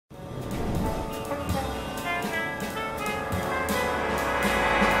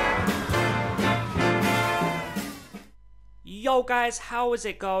Yo guys, how is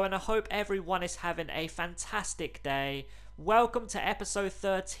it going? I hope everyone is having a fantastic day. Welcome to episode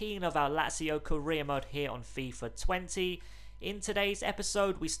 13 of our Lazio career mode here on FIFA 20. In today's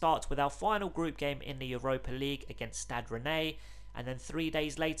episode, we start with our final group game in the Europa League against Stade Rennais, and then 3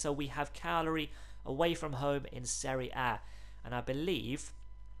 days later we have Cagliari away from home in Serie A. And I believe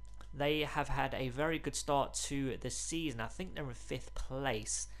they have had a very good start to the season. I think they're in 5th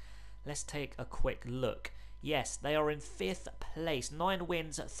place. Let's take a quick look. Yes, they are in 5th place. 9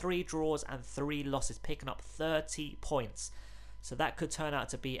 wins, 3 draws and 3 losses, picking up 30 points. So that could turn out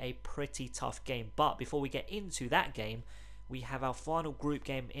to be a pretty tough game. But before we get into that game, we have our final group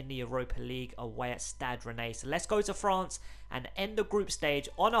game in the Europa League away at Stade Rennais. So let's go to France and end the group stage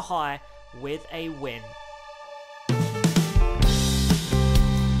on a high with a win.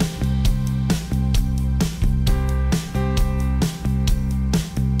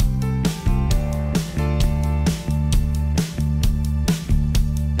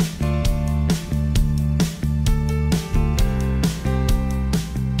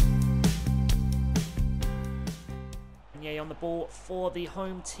 On the ball for the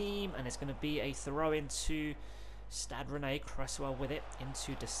home team, and it's going to be a throw into Stade Rennais. Cresswell with it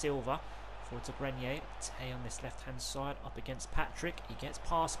into De Silva, forward to Grenier. Tay on this left hand side up against Patrick. He gets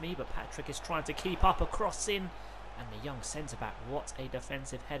past me, but Patrick is trying to keep up a cross in, and the young centre back, what a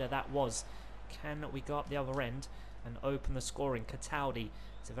defensive header that was. Can we go up the other end and open the scoring? Cataldi,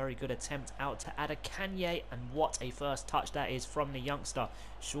 it's a very good attempt out to Adekanye, and what a first touch that is from the youngster.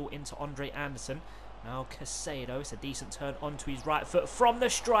 Short into Andre Anderson. Now Casado, it's a decent turn onto his right foot from the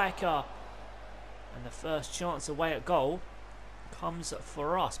striker. And the first chance away at goal comes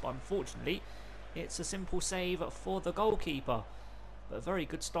for us. But unfortunately, it's a simple save for the goalkeeper. But a very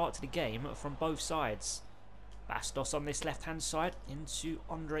good start to the game from both sides. Bastos on this left-hand side into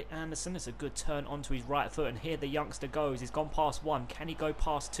Andre Anderson. It's a good turn onto his right foot. And here the youngster goes. He's gone past 1. Can he go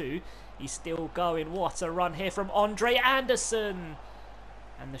past 2? He's still going. What a run here from Andre Anderson.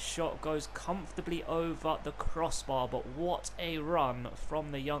 And the shot goes comfortably over the crossbar, but what a run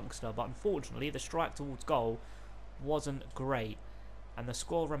from the youngster. But unfortunately, the strike towards goal wasn't great. And the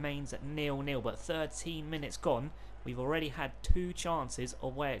score remains at 0-0, but 13 minutes gone. We've already had 2 chances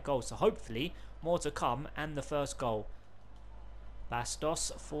away at goal, so hopefully more to come, and the first goal.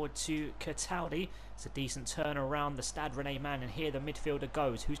 Bastos forward to Cataldi. It's a decent turn around the Stade Rennais man, and here the midfielder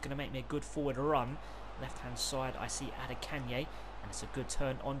goes. Who's going to make me a good forward run? Left-hand side, I see Adekanye. And it's a good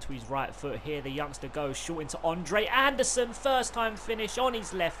turn onto his right foot. Here the youngster goes short into Andre Anderson. First time finish on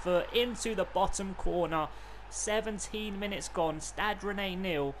his left foot into the bottom corner. 17 minutes gone. Stade Rennais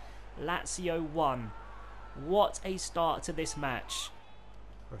 0. Lazio 1. What a start to this match.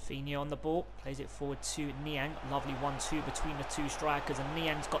 Rafinha on the ball. Plays it forward to Niang. Lovely 1-2 between the 2 strikers. And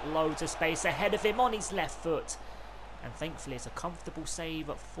Niang's got loads of space ahead of him on his left foot. And thankfully it's a comfortable save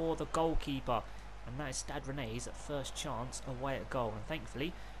for the goalkeeper. And that is Stade Rennais' first chance away at goal. And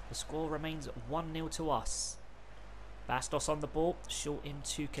thankfully, the score remains 1-0 to us. Bastos on the ball, short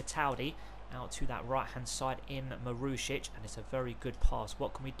into Cataldi. Out to that right-hand side in Marusic. And it's a very good pass.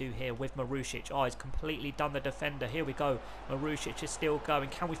 What can we do here with Marusic? Oh, he's completely done the defender. Here we go. Marusic is still going.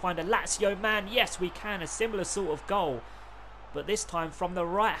 Can we find a Lazio man? Yes, we can. A similar sort of goal. But this time from the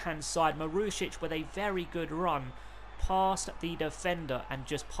right-hand side, Marusic with a very good run past the defender and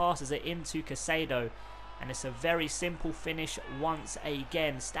just passes it into Casado, and it's a very simple finish once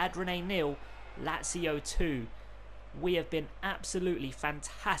again. Stade Rennais 0, Lazio 2. We have been absolutely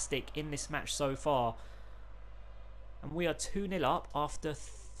fantastic in this match so far, and we are 2-0 up after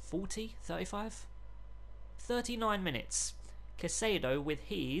 40, 35, 39 minutes. Casado with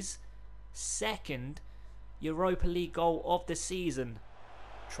his second Europa League goal of the season.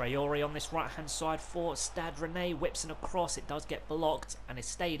 Traore on this right-hand side for Stade Rennais, whips in across. It does get blocked, and it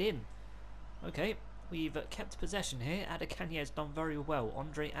stayed in. Okay, we've kept possession here. Adekanye has done very well.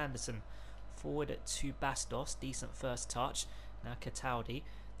 Andre Anderson forward to Bastos. Decent first touch. Now Cataldi.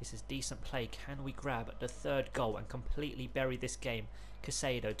 This is decent play. Can we grab the 3rd goal and completely bury this game?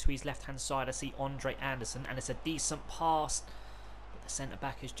 Casado to his left-hand side. I see Andre Anderson, and it's a decent pass. But the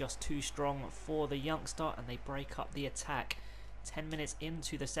centre-back is just too strong for the youngster, and they break up the attack. 10 minutes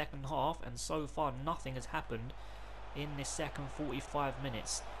into the second half, and so far nothing has happened in this second 45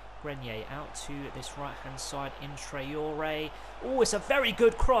 minutes. Grenier out to this right hand side in Traore. Oh, it's a very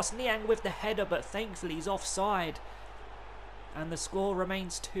good cross. Niang with the header, but thankfully he's offside. And the score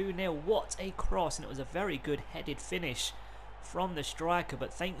remains 2-0. What a cross, and it was a very good headed finish from the striker,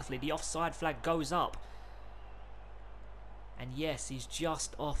 but thankfully the offside flag goes up. And yes, he's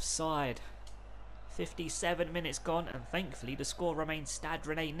just offside. 57 minutes gone, and thankfully the score remains Stade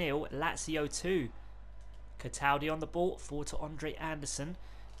Rennais 0, Lazio 2. Cataldi on the ball, forward to Andre Anderson.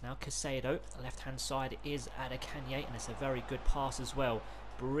 Now Caicedo, left-hand side is Adekanye, and it's a very good pass as well.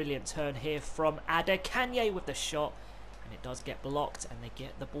 Brilliant turn here from Adekanye with the shot, and it does get blocked, and they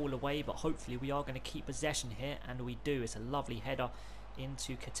get the ball away, but hopefully we are going to keep possession here, and we do. It's a lovely header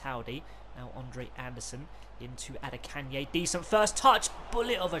into Cataldi. Now Andre Anderson into Adekanye. Decent first touch,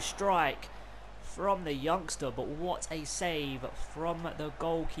 bullet of a strike from the youngster, but what a save from the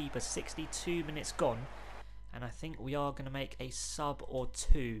goalkeeper. 62 minutes gone. And I think we are going to make a sub or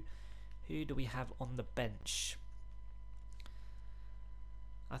two. Who do we have on the bench?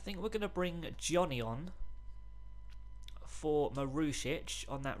 I think we're going to bring Johnny on for Marusic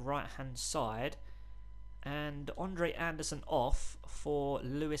on that right-hand side. And Andre Anderson off for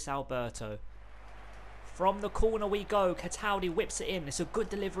Luis Alberto. From the corner we go. Cataldi whips it in. It's a good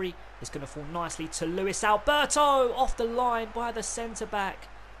delivery. It's going to fall nicely to Luis Alberto. Off the line by the centre-back.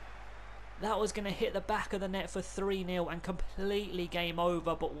 That was going to hit the back of the net for 3-0 and completely game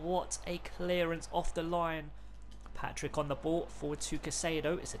over. But what a clearance off the line. Patrick on the ball, forward to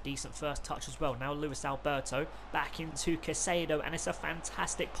Caicedo. It's a decent first touch as well. Now Luis Alberto back into Caicedo, and it's a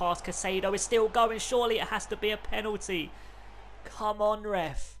fantastic pass. Caicedo is still going. Surely it has to be a penalty. Come on,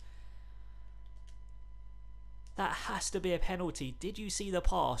 ref. That has to be a penalty. Did you see the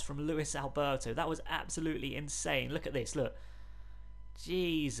pass from Luis Alberto? That was absolutely insane. Look at this, look.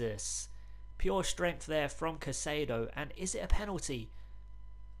 Jesus. Pure strength there from Caicedo. And is it a penalty?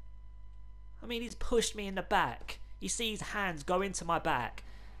 I mean, he's pushed me in the back. He sees hands go into my back.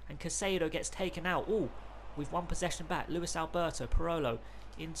 And Caicedo gets taken out. Oh, we've won possession back. Luis Alberto, Parolo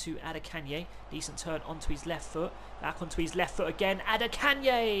into Adekanye. Decent turn onto his left foot. Back onto his left foot again.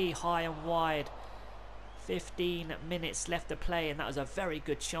 Adekanye, high and wide. 15 minutes left to play, and that was a very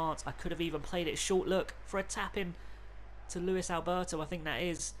good chance. I could have even played it short. Look, for a tap-in to Luis Alberto, I think that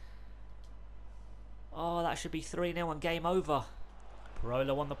is. Oh, that should be 3-0 and game over.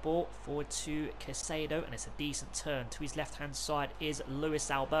 Parolo on the ball, forward to Caicedo, and it's a decent turn. To his left-hand side is Luis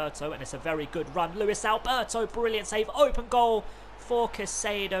Alberto, and it's a very good run. Luis Alberto, brilliant save, open goal for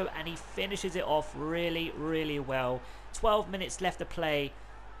Caicedo, and he finishes it off really, really well. 12 minutes left to play,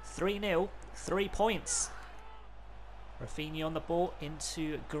 3-0, 3 points. Rafinha on the ball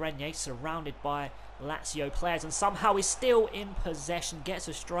into Grenier, surrounded by Lazio players, and somehow he's still in possession. Gets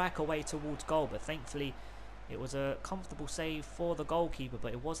a strike away towards goal, but thankfully it was a comfortable save for the goalkeeper,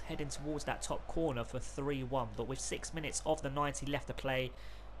 but it was heading towards that top corner for 3-1. But with 6 minutes of the 90 left to play,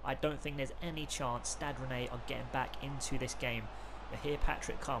 I don't think there's any chance Stade Rennais are getting back into this game. But here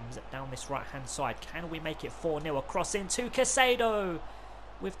Patrick comes down this right-hand side. Can we make it 4-0? A cross into Caicedo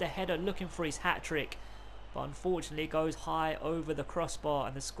with the header, looking for his hat-trick. But unfortunately it goes high over the crossbar,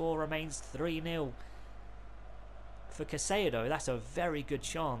 and the score remains 3-0. For Caicedo, that's a very good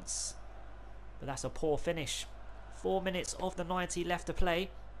chance. But that's a poor finish. 4 minutes of the 90 left to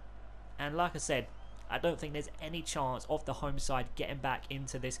play. And like I said, I don't think there's any chance of the home side getting back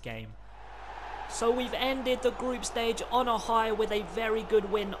into this game. So we've ended the group stage on a high with a very good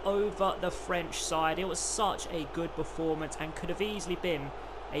win over the French side. It was such a good performance and could have easily been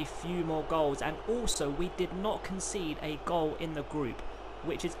a few more goals. And also we did not concede a goal in the group,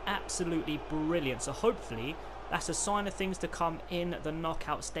 which is absolutely brilliant. So hopefully that's a sign of things to come in the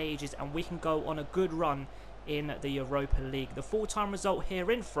knockout stages, and we can go on a good run in the Europa League. The full-time result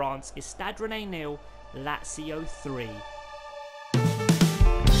here in France is Stade Rennais 0, Lazio 3.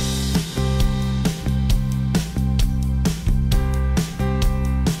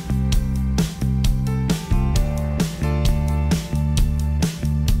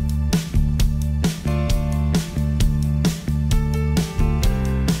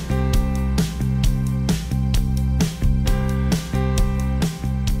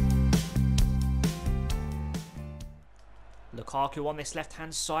 Lukaku on this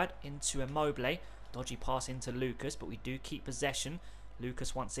left-hand side into Immobile. Dodgy pass into Lucas, but we do keep possession.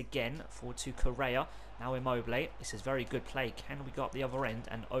 Lucas once again forward to Correa. Now Immobile. This is very good play. Can we go up the other end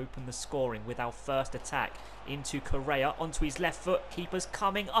and open the scoring with our first attack? Into Correa, onto his left foot. Keeper's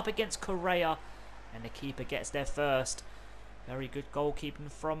coming up against Correa, and the keeper gets there first. Very good goalkeeping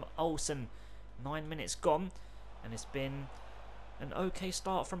from Olsen. 9 minutes gone, and it's been an okay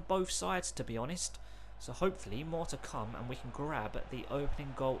start from both sides, to be honest. So hopefully more to come, and we can grab the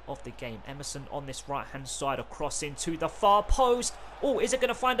opening goal of the game. Emerson on this right-hand side, across into the far post. Oh, is it going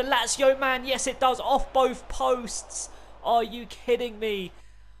to find a Lazio man? Yes, it does. Off both posts. Are you kidding me?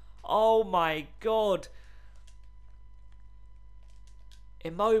 Oh my God.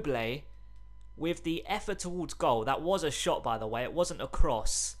 Immobile with the effort towards goal. That was a shot, by the way. It wasn't a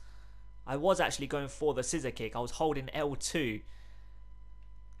cross. I was actually going for the scissor kick. I was holding L2.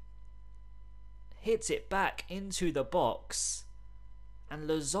 hits it back into the box, and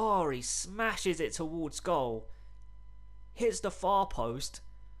Lazari smashes it towards goal, hits the far post,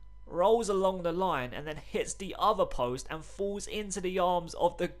 rolls along the line, and then hits the other post and falls into the arms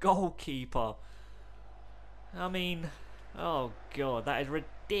of the goalkeeper. I mean, oh god, that is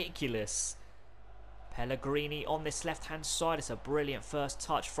ridiculous. Pellegrini on this left-hand side. It's a brilliant first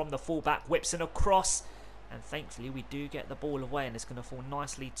touch from the fullback. Whips in a cross. And thankfully we do get the ball away. And it's going to fall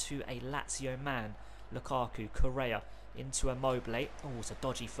nicely to a Lazio man. Lukaku, Correa into Immobile. Oh, it's a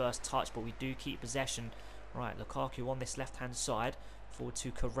dodgy first touch, but we do keep possession. Right, Lukaku on this left-hand side. Forward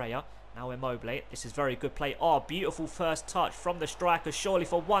to Correa. Now Immobile. This is very good play. Oh, beautiful first touch from the striker. Surely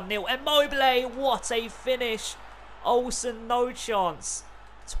for 1-0. Immobile! What a finish! Olsen, no chance.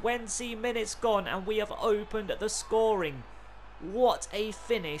 20 minutes gone and we have opened the scoring. What a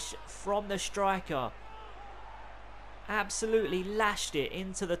finish from the striker. Absolutely lashed it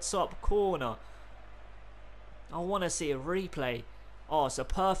into the top corner. I want to see a replay. Oh, it's a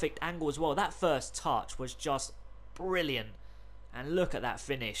perfect angle as well. That first touch was just brilliant. And look at that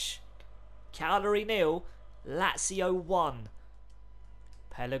finish. Cagliari 0, Lazio 1.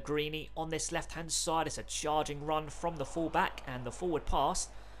 Pellegrini on this left-hand side. It's a charging run from the fullback, and the forward pass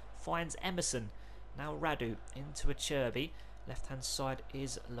finds Emerson. Now Radu into Acerbi. Left-hand side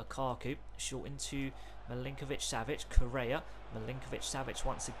is Lukaku. Short into Milinkovic-Savic. Correa. Milinkovic-Savic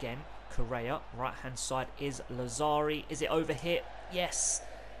once again. Correa. Right-hand side is Lazari. Is it over here? Yes.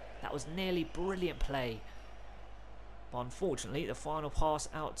 That was nearly brilliant play. But unfortunately, the final pass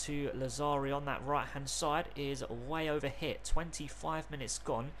out to Lazari on that right-hand side is way over hit. 25 minutes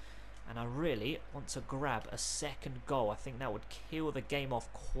gone. And I really want to grab a second goal. I think that would kill the game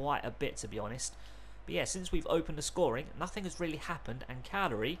off quite a bit, to be honest. But yeah, since we've opened the scoring, nothing has really happened. And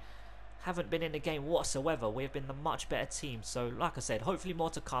Cagliari haven't been in the game whatsoever. We have been the much better team. So, like I said, hopefully more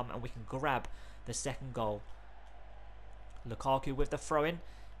to come and we can grab the second goal. Lukaku with the throw-in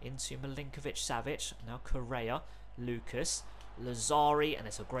into Milinkovic-Savic. Now Correa. Lucas, Lazari, and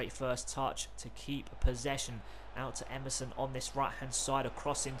it's a great first touch to keep possession. Out to Emerson on this right hand side,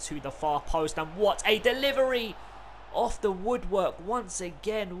 across into the far post, and what a delivery off the woodwork once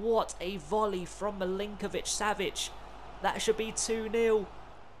again. What a volley from Milinkovic-Savic. That should be 2-0.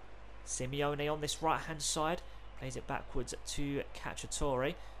 Simeone on this right hand side plays it backwards to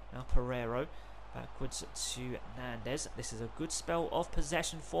Cacciatore. Now Pereiro backwards to Nandez. This is a good spell of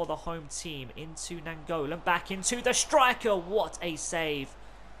possession for the home team. Into Nangolan. Back into the striker. What a save.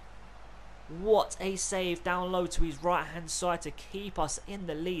 What a save down low to his right hand side to keep us in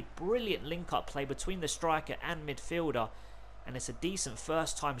the lead. Brilliant link-up play between the striker and midfielder. And it's a decent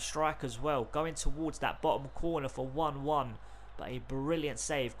first time strike as well. Going towards that bottom corner for 1-1. But a brilliant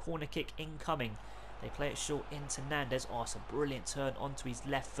save. Corner kick incoming. They play it short into Nandez. Oh, it's a brilliant turn onto his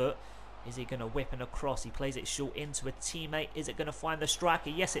left foot. Is he going to whip and across? He plays it short into a teammate. Is it going to find the striker?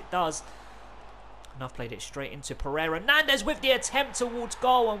 Yes, it does. And I've played it straight into Pereira. Nandez with the attempt towards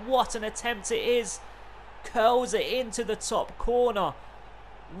goal. And what an attempt it is. Curls it into the top corner.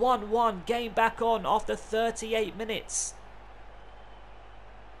 1-1. Game back on after 38 minutes.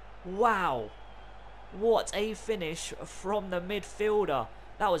 Wow. What a finish from the midfielder.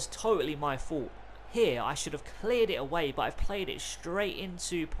 That was totally my fault. Here, I should have cleared it away, but I've played it straight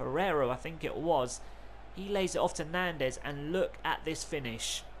into Pereiro, I think it was. He lays it off to Nandez, and look at this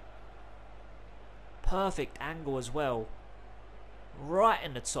finish. Perfect angle as well. Right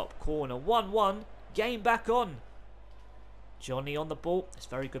in the top corner. 1-1, game back on. Johnny on the ball. It's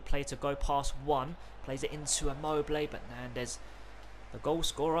very good play to go past one. Plays it into Immobile, but Nandez, the goal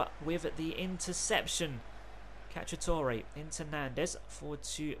scorer, with the interception. Cacciatore into Nandez, forward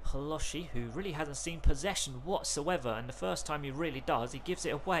to Pelosi, who really hasn't seen possession whatsoever, and the first time he really does, he gives it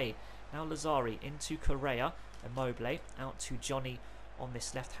away. Now Lazari into Correa, Immobile, out to Johnny on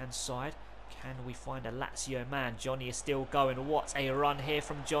this left-hand side. Can we find a Lazio man? Johnny is still going. What a run here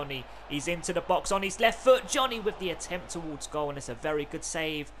from Johnny. He's into the box on his left foot. Johnny with the attempt towards goal, and it's a very good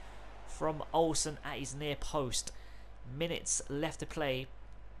save from Olsen at his near post. Minutes left to play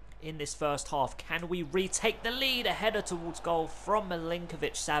in this first half. Can we retake the lead? A header towards goal from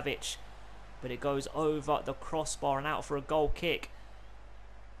Milinkovic-Savic, but it goes over the crossbar and out for a goal kick.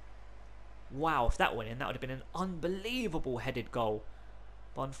 Wow, if that went in, that would have been an unbelievable headed goal.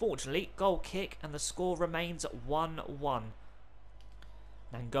 But unfortunately, goal kick, and the score remains 1-1.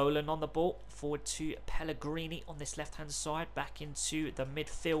 Nangolan on the ball, forward to Pellegrini on this left-hand side, back into the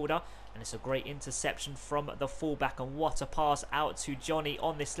midfielder, and it's a great interception from the fullback, and what a pass out to Johnny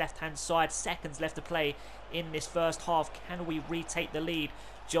on this left-hand side. Seconds left to play in this first half. Can we retake the lead?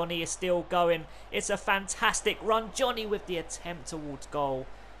 Johnny is still going. It's a fantastic run. Johnny with the attempt towards goal,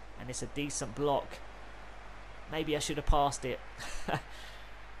 And it's a decent block. Maybe I should have passed it.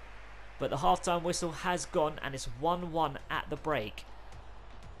 But the half-time whistle has gone and it's 1-1 at the break.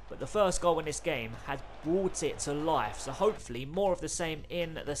 But the first goal in this game has brought it to life. So hopefully more of the same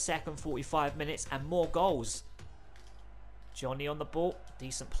in the second 45 minutes and more goals. Johnny on the ball.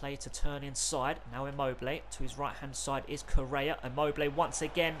 Decent play to turn inside. Now Immobile. To his right-hand side is Correa. Immobile once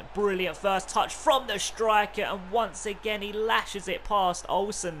again. Brilliant first touch from the striker. And once again he lashes it past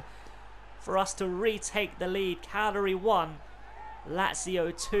Olsen for us to retake the lead. Cagliari 1,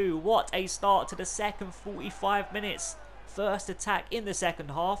 Lazio 2. What a start to the second 45 minutes. First attack in the second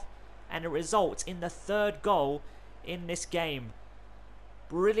half. And it results in the third goal in this game.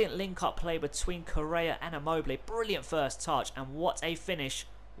 Brilliant link-up play between Correa and Immobile. Brilliant first touch. And what a finish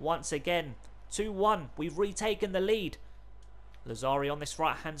once again. 2-1. We've retaken the lead. Lazio on this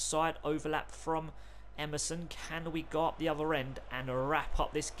right-hand side. Overlap from Emerson. Can we go up the other end and wrap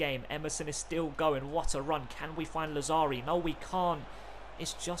up this game? Emerson is still going. What a run. Can we find Lazio? No, we can't.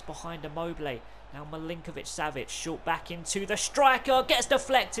 It's just behind Immobile. Now Milinkovic-Savic. Short back into the striker. Gets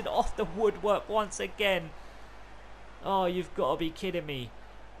deflected off the woodwork once again. Oh, you've got to be kidding me.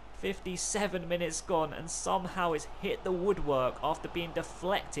 57 minutes gone and somehow it's hit the woodwork after being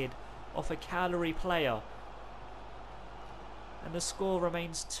deflected off a Cagliari player. And the score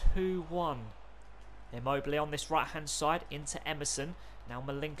remains 2-1. Immobile on this right-hand side into Emerson. Now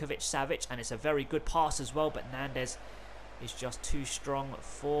Milinkovic-Savic, and it's a very good pass as well, but Nandez is just too strong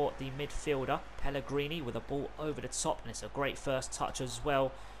for the midfielder. Pellegrini with a ball over the top, and it's a great first touch as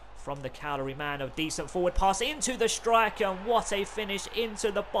well from the Cagliari man. A decent forward pass into the striker, and what a finish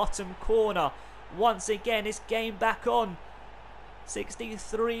into the bottom corner. Once again, it's game back on.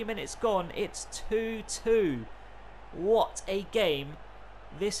 63 minutes gone, it's 2-2. What a game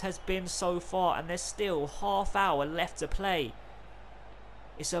this has been so far, and there's still half hour left to play.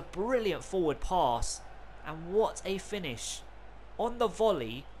 It's a brilliant forward pass, and what a finish on the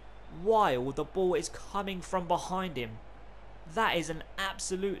volley while the ball is coming from behind him. That is an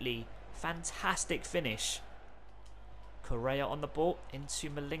absolutely fantastic finish. Correa on the ball into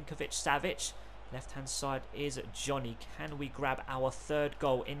Milinkovic-Savic. Left hand side is Johnny. Can we grab our third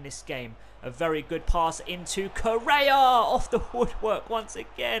goal in this game? A very good pass into Correa off the woodwork once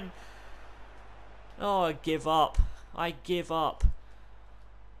again. Oh, I give up. I give up.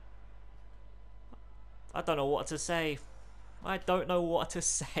 I don't know what to say. I don't know what to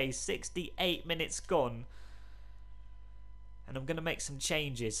say. 68 minutes gone. And I'm going to make some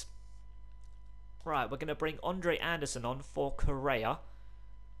changes. Right, we're going to bring Andre Anderson on for Correa.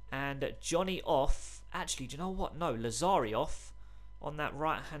 And Johnny off. Actually, do you know what? No, Lazari off on that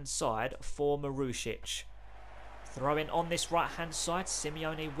right-hand side for Marusic. Throwing on this right-hand side.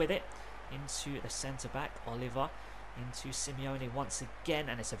 Simeone with it. Into the centre-back, Oliver. Into Simeone once again.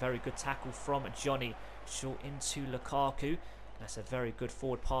 And it's a very good tackle from Johnny. Short into Lukaku. That's a very good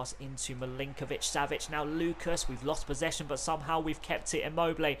forward pass into Milinkovic-Savic. Now Lucas, we've lost possession, but somehow we've kept it.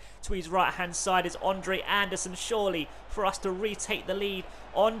 Immobile to his right-hand side is Andre Anderson, surely, for us to retake the lead.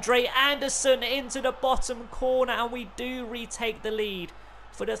 Andre Anderson into the bottom corner, and we do retake the lead.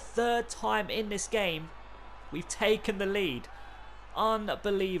 For the third time in this game, we've taken the lead.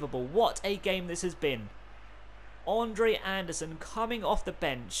 Unbelievable. What a game this has been. Andre Anderson coming off the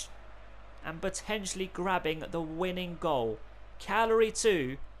bench and potentially grabbing the winning goal. Cagliari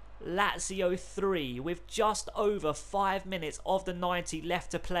 2, Lazio 3, with just over 5 minutes of the 90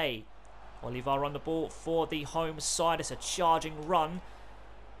 left to play. Oliver on the ball for the home side. It's a charging run.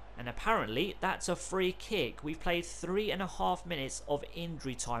 And apparently that's a free kick. We've played 3.5 minutes of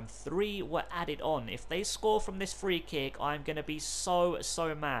injury time. 3 were added on. If they score from this free kick, I'm going to be so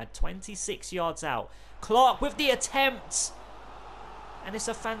mad. 26 yards out. Clark with the attempt. And it's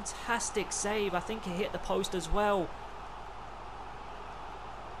a fantastic save. I think it hit the post as well.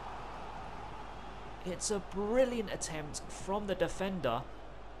 It's a brilliant attempt from the defender.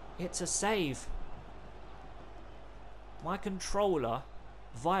 It's a save. My controller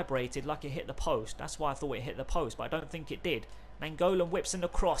vibrated like it hit the post. That's why I thought it hit the post, but I don't think it did. Nangolan whips in the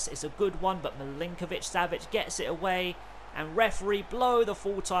cross. It's a good one, but Milinkovic-Savic gets it away. And referee blow the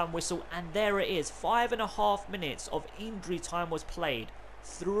full-time whistle. And there it is. 5.5 minutes of injury time was played.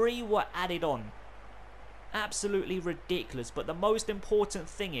 3 were added on. Absolutely ridiculous. But the most important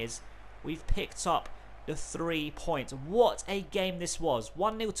thing is we've picked up the 3 points. What a game this was.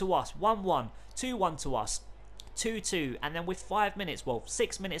 1-0 to us. 1-1. 2-1 to us. 2-2. And then with 5 minutes, well,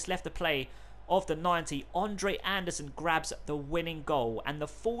 6 minutes left to play of the 90, Andre Anderson grabs the winning goal. And the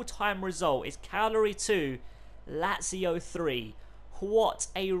full-time result is Cagliari 2, Lazio 3. What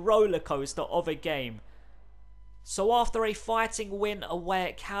a roller coaster of a game. So after a fighting win away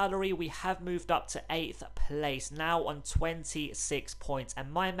at Cagliari, we have moved up to 8th place, now on 26 points.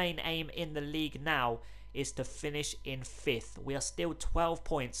 And my main aim in the league now is to finish in 5th. We are still 12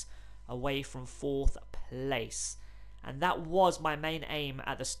 points away from 4th place. And that was my main aim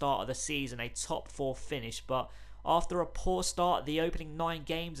at the start of the season, a top 4 finish. But after a poor start, the opening 9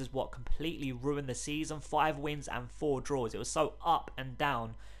 games is what completely ruined the season. 5 wins and 4 draws. It was so up and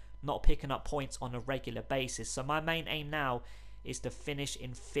down, not picking up points on a regular basis. So my main aim now is to finish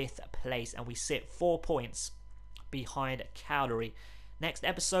in 5th place, and we sit 4 points behind Cagliari. Next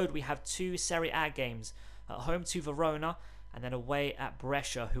episode, we have 2 Serie A games, at home to Verona and then away at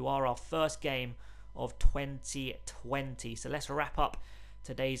Brescia, who are our first game of 2020. So let's wrap up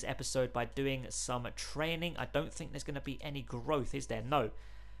today's episode by doing some training. I don't think there's going to be any growth, is there? No.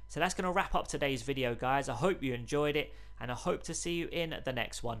 So that's going to wrap up today's video, guys. I hope you enjoyed it, and I hope to see you in the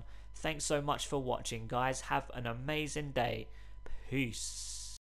next one. Thanks so much for watching, guys. Have an amazing day. Peace.